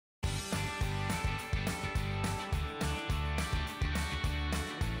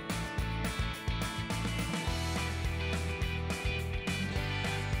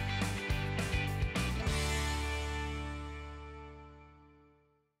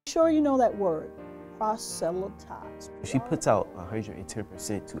sure you know that word, proselytize. She puts out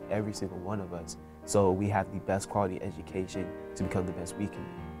 110% to every single one of us, so we have the best quality education to become the best we can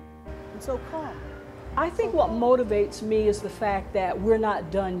be. And so calm. I think what motivates me is the fact that we're not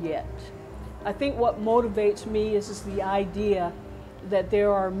done yet. I think what motivates me is the idea that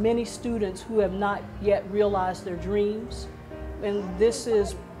there are many students who have not yet realized their dreams, and this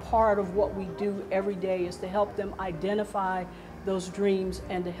is part of what we do every day, is to help them identify those dreams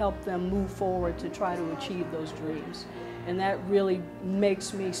and to help them move forward to try to achieve those dreams. And that really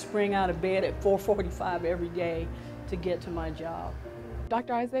makes me spring out of bed at 4:45 every day to get to my job.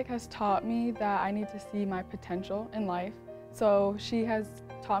 Dr. Isaac has taught me that I need to see my potential in life. So she has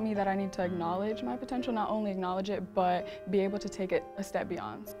taught me that I need to acknowledge my potential, not only acknowledge it, but be able to take it a step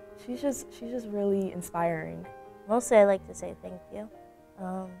beyond. She's just really inspiring. Mostly I like to say thank you.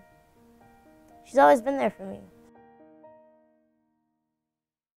 She's always been there for me.